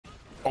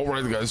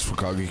Alright guys,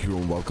 RoKage here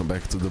and welcome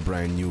back to the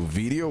brand new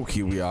video.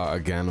 Here we are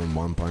again on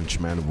One Punch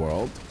Man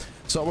World.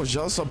 So I was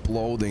just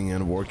uploading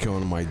and working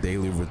on my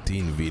daily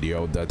routine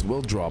video that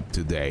will drop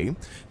today,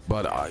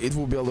 but it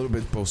will be a little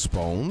bit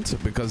postponed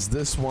because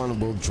this one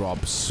will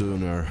drop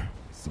sooner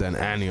than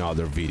any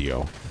other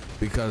video,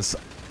 because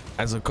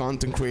as a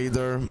content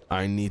creator,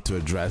 I need to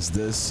address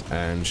this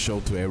and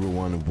show to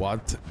everyone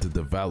what the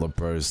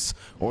developers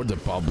or the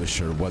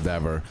publisher,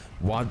 whatever,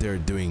 what they're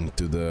doing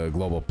to the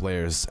global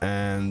players,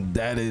 and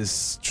that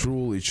is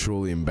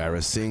truly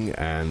embarrassing,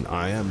 and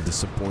I am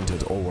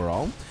disappointed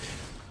overall.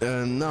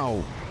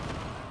 Now,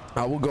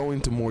 I will go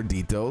into more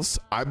details.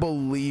 I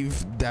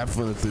believe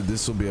definitely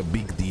this will be a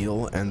big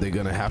deal and they're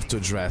gonna have to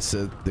address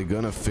it. They're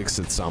gonna fix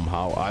it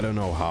somehow. I don't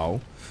know how.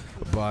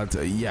 But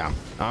yeah,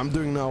 I'm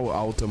doing now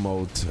auto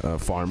mode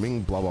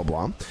farming, blah blah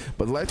blah.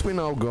 But let me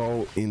now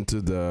go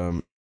into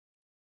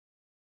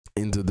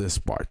this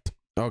part.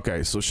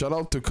 Okay, so shout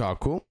out to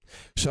Kaku.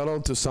 Shout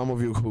out to some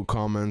of you who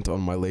comment on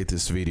my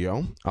latest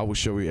video. I will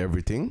show you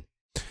everything.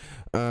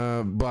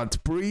 But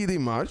pretty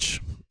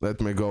much,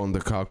 let me go on the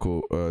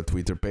Kaku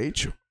Twitter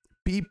page.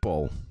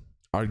 People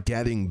are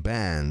getting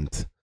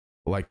banned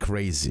like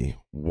crazy.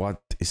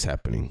 What is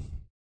happening?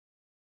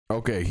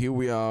 Okay, here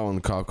we are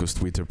on Kaku's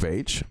Twitter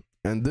page,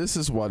 and this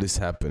is what is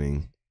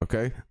happening.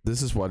 Okay,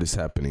 this is what is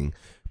happening.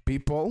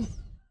 People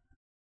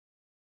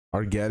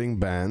are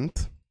getting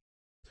banned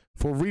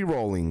for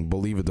re-rolling,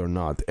 believe it or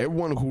not.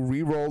 Everyone who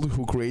re-rolled,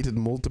 who created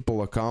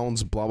multiple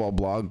accounts, blah blah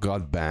blah,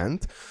 got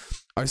banned.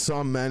 I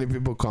saw many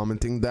people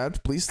commenting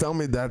that. Please tell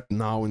me that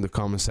now in the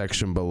comment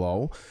section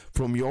below.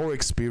 From your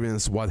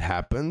experience, what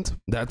happened?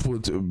 That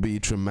would be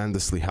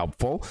tremendously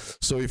helpful.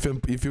 So if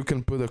you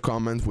can put a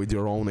comment with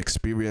your own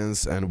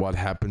experience and what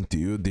happened to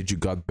you, did you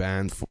got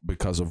banned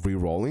because of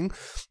re-rolling?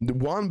 The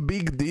one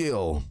big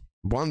deal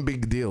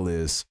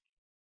is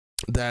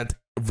that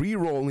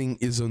re-rolling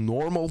is a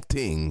normal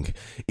thing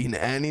in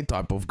any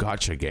type of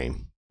gacha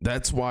game.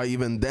 That's why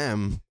even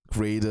them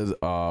created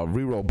a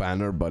reroll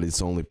banner, but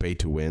it's only pay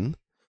to win.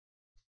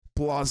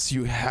 Plus,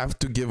 you have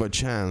to give a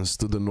chance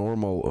to the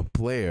normal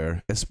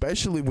player,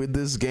 especially with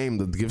this game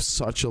that gives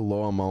such a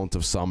low amount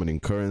of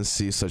summoning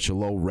currency, such a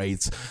low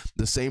rates,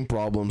 the same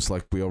problems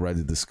like we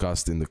already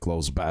discussed in the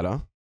closed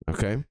beta,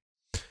 okay?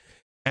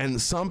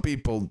 And some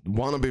people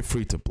want to be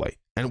free to play.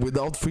 And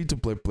without free to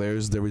play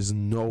players, there is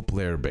no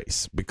player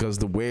base, because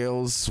the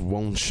whales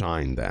won't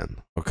shine then,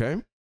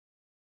 okay?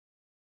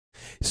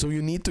 So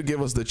you need to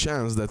give us the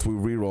chance that we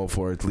reroll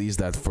for at least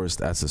that first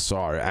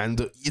SSR,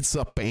 and it's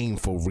a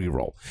painful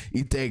reroll.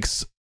 It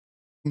takes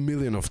a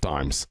million of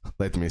times,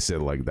 let me say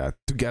it like that,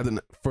 to get an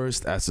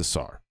first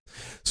SSR.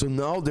 So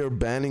now they're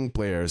banning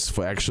players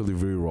for actually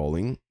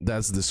rerolling.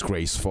 That's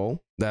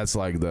disgraceful. That's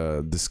like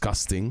the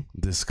disgusting.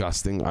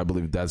 I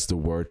believe that's the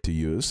word to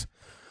use.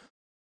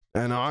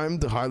 And I'm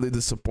highly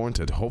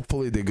disappointed.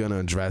 Hopefully they're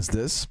gonna address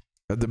this.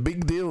 The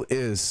big deal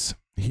is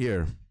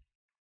here.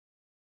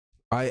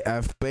 I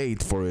have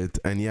paid for it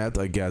and yet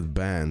I get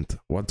banned.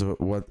 What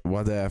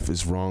the F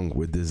is wrong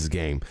with this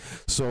game?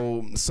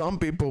 So some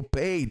people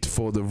paid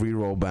for the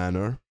reroll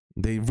banner.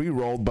 They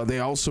rerolled, but they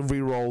also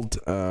rerolled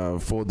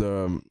for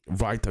the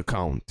right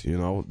account, you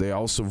know. They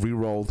also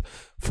rerolled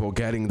for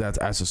getting that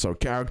SSR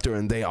character,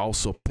 and they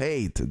also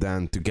paid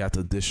then to get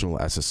additional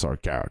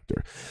SSR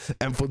character.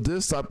 And for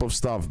this type of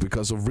stuff,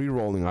 because of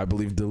rerolling, I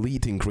believe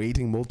deleting,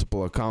 creating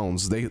multiple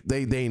accounts,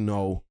 they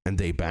know and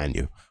they ban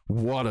you.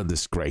 What a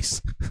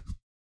disgrace.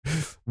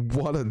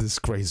 What a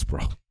disgrace,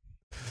 bro.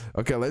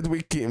 Okay, let's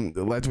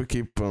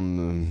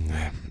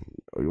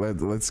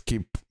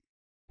keep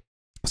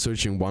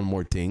searching one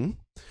more thing.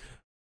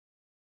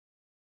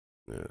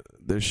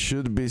 There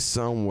should be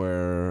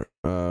somewhere,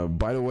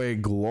 by the way,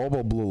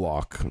 global blue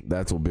lock,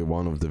 that will be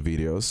one of the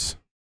videos,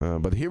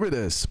 but here it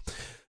is.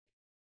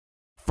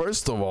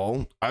 First of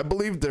all, I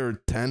believe there are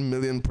 10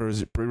 million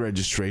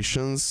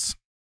pre-registrations.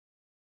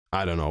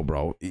 I don't know,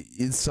 bro,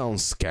 it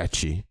sounds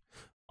sketchy.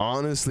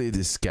 Honestly, it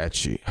is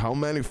sketchy. How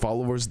many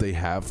followers they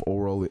have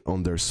overall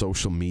on their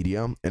social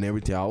media and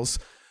everything else,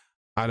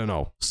 I don't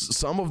know.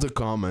 Some of the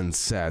comments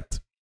said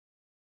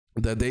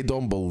that they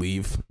don't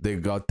believe they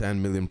got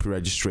 10 million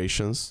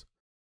pre-registrations.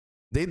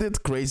 They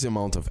did crazy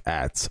amount of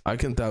ads, I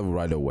can tell you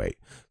right away.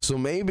 So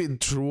maybe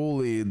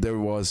truly there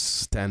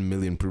was 10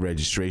 million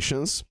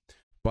pre-registrations,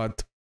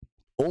 but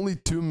only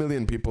 2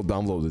 million people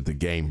downloaded the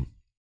game.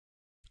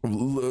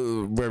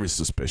 Very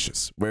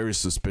suspicious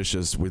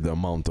with the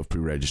amount of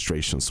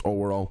pre-registrations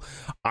overall.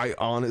 I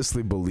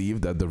honestly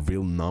believe that the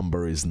real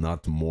number is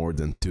not more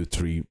than 2,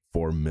 3,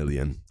 4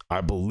 million.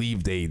 I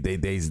believe they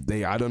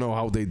I don't know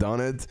how they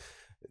done it.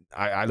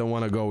 I don't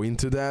want to go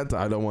into that.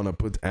 I don't want to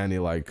put any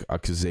like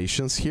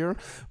accusations here,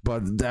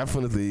 but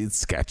definitely it's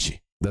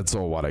sketchy. That's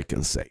all what I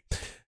can say.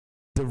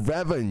 The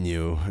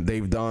revenue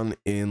they've done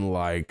in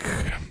like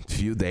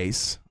few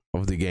days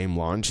of the game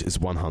launch is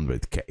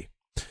 100K.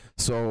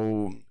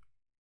 So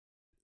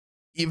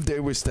if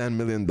there was 10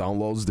 million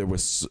downloads,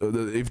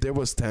 if there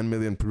was 10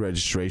 million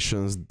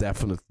pre-registrations,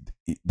 definitely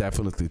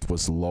it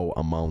was low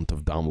amount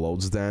of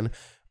downloads then.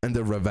 and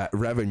the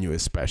revenue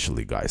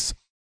especially, guys.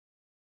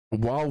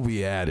 While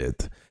we at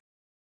it,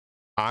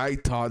 I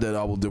thought that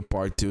I will do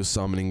part 2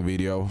 summoning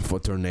video for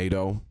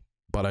Tornado,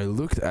 but I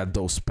looked at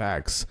those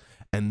packs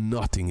and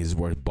nothing is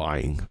worth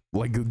buying.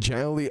 Like,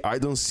 generally, I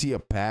don't see a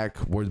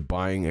pack worth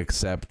buying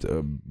except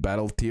a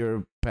battle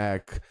tier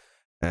pack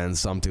and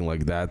something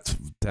like that,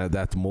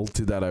 that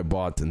multi that I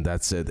bought, and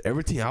that's it.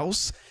 Everything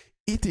else,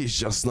 it is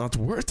just not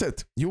worth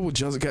it. You will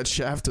just get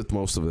shafted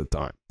most of the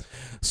time.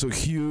 So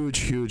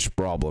huge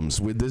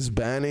problems with this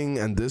banning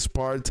and this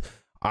part.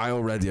 I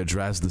already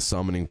addressed the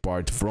summoning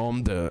part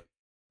from the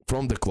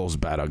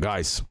closed beta,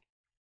 guys.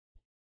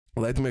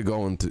 Let me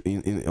go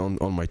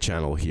on my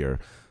channel here.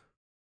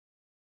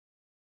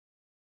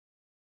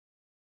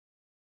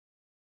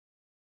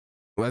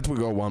 Let me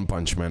go One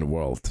Punch Man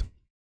World.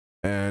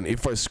 And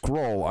if I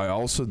scroll, I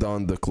also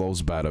done the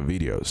closed beta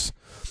videos.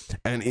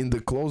 And in the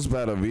closed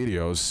beta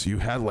videos, you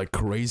had like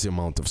crazy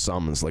amount of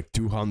summons, like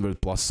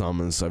 200 plus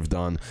summons I've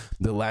done.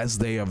 The last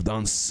day I've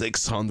done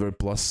 600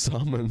 plus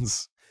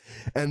summons.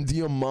 And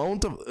the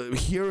amount of,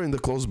 here in the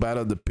closed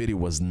beta, the pity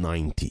was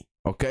 90.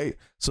 Okay,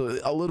 so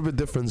a little bit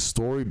different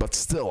story, but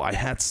still, I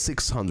had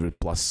 600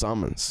 plus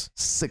summons.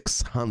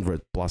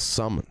 600 plus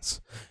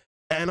summons.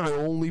 And I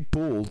only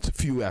pulled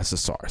few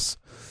SSRs.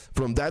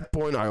 From that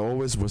point, I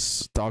always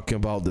was talking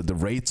about that the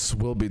rates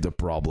will be the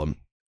problem.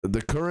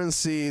 The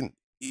currency,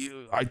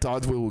 I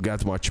thought we will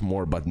get much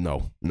more, but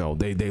no,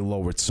 they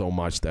lowered so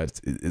much that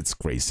it's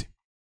crazy.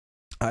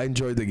 I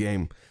enjoyed the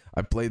game.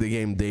 I play the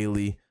game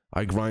daily.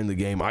 I grind the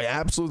game. I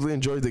absolutely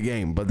enjoy the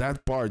game, but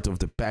that part of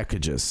the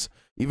packages,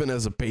 even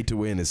as a pay to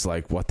win, is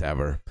like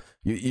whatever.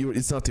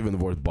 It's not even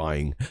worth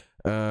buying.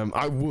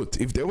 I would,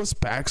 if there was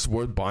packs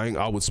worth buying,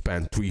 I would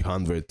spend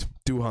 300,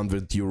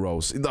 200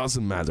 euros. It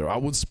doesn't matter. I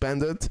would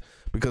spend it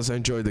because I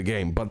enjoy the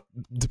game, but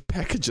the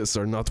packages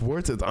are not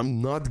worth it.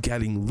 I'm not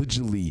getting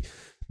literally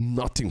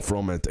nothing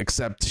from it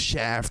except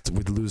shaft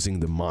with losing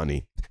the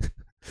money.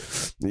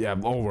 Yeah,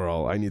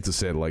 overall, I need to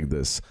say it like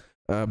this.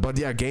 But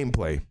yeah,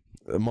 gameplay,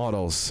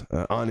 models,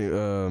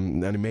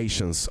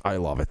 animations, I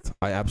love it.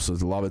 I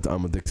absolutely love it.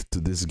 I'm addicted to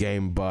this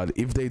game. But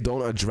if they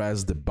don't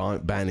address the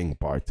banning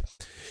part,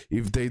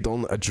 if they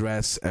don't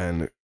address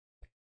and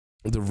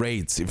the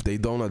rates, if they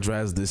don't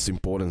address this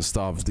important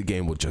stuff, the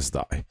game will just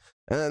die.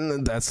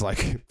 And that's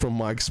like, from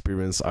my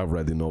experience, I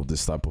already know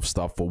this type of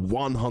stuff for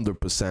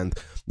 100%.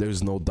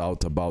 There's no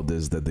doubt about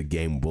this, that the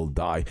game will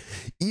die.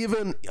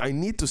 Even, I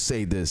need to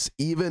say this,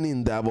 even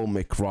in Devil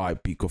May Cry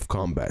Peak of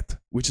Combat,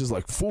 which is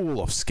like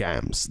full of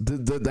scams.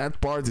 That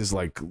part is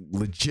like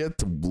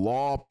legit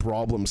law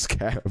problem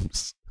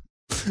scams.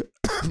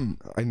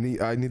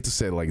 I need to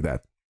say it like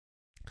that.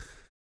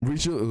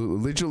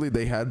 Literally,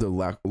 they had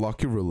the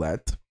Lucky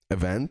Roulette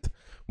event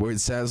where it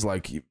says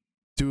like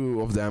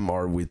 2 of them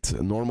are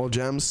with normal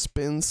gems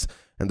spins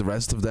and the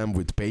rest of them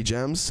with pay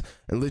gems,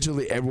 and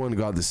literally everyone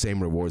got the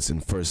same rewards in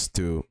first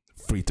 2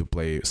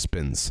 free-to-play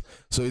spins.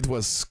 So it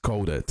was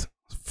coded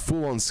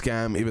full-on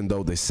scam, even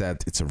though they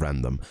said it's a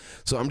random.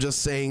 So I'm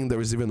just saying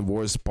there is even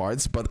worse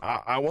parts, but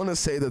I want to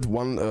say that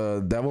one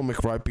Devil May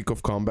Cry Peak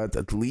of Combat,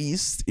 at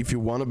least if you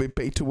want to be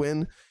paid to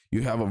win,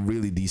 you have a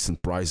really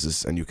decent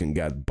prizes and you can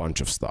get a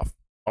bunch of stuff.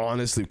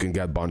 Honestly, you can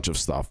get a bunch of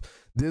stuff.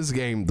 This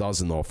game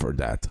doesn't offer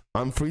that.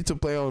 I'm free to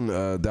play on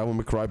Devil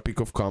May Cry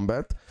Peak of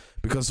Combat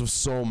because of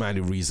so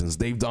many reasons.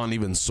 They've done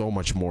even so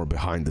much more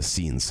behind the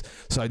scenes,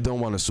 so I don't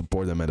want to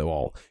support them at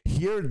all.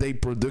 Here, they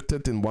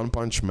predicted in One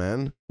Punch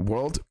Man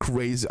World,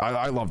 crazy.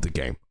 I love the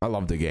game. I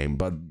love the game,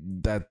 but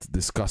that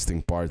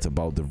disgusting part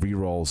about the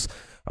rerolls,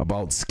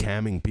 about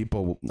scamming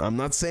people, I'm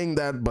not saying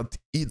that, but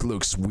it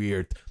looks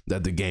weird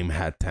that the game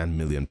had 10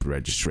 million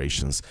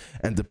registrations.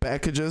 And the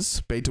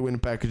packages, pay-to-win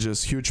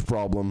packages, huge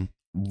problem.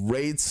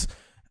 Rates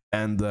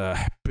and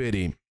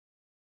pity.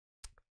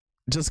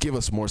 Just give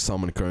us more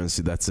summon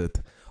currency, that's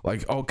it.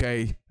 Like,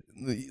 okay,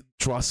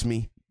 trust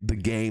me, the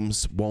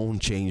games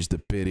won't change the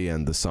pity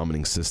and the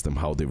summoning system,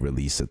 how they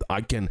release it.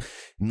 I can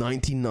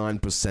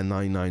 99%,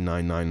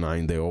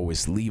 99999, they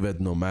always leave it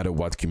no matter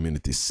what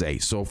communities say.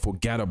 So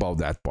forget about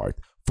that part.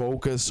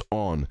 Focus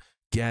on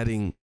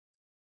getting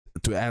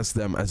to ask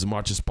them as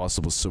much as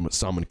possible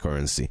summon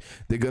currency.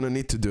 They're gonna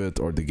need to do it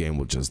or the game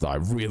will just die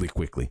really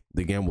quickly.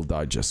 The game will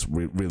die just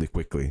really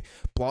quickly.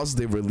 Plus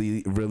they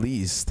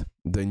released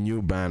the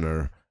new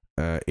banner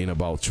in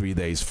about 3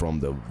 days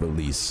from the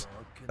release.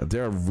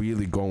 They're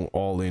really going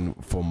all in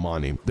for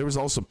money. There is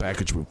also a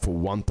package for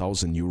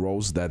 1000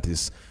 euros that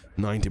is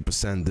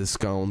 90%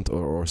 discount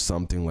or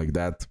something like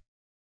that.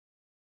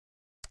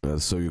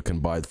 So you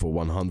can buy it for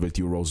 100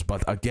 euros,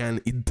 but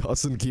again, it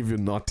doesn't give you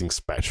nothing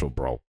special,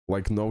 bro.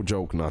 Like, no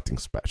joke, nothing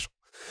special.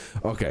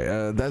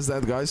 Okay, that's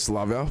that, guys.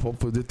 Love ya.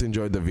 Hope you did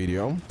enjoy the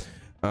video.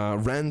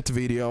 Rant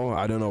video,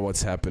 I don't know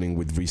what's happening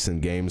with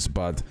recent games,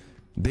 but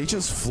they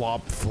just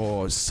flop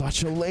for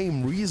such a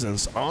lame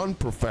reasons,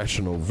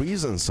 unprofessional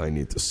reasons, I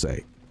need to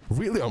say.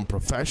 Really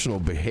unprofessional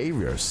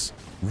behaviors.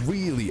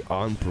 Really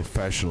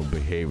unprofessional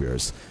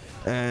behaviors.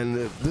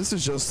 And this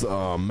is just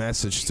a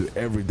message to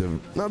every,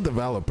 not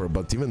developer,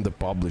 but even the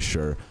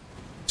publisher.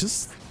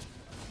 Just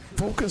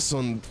focus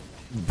on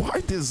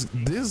why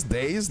these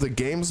days the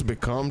games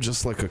become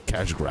just like a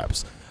cash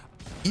grabs.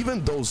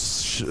 Even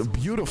those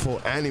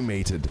beautiful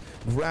animated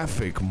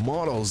graphic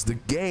models, the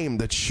game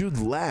that should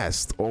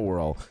last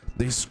overall,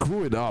 they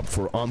screw it up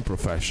for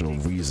unprofessional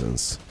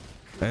reasons.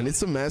 And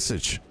it's a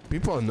message.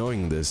 People are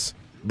knowing this.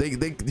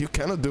 You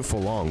cannot do for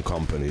long,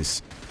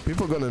 companies.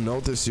 People are gonna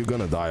notice, you're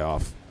gonna die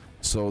off.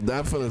 So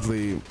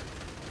definitely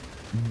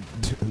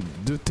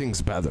do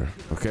things better,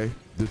 okay?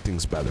 Do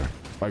things better.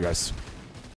 Bye guys.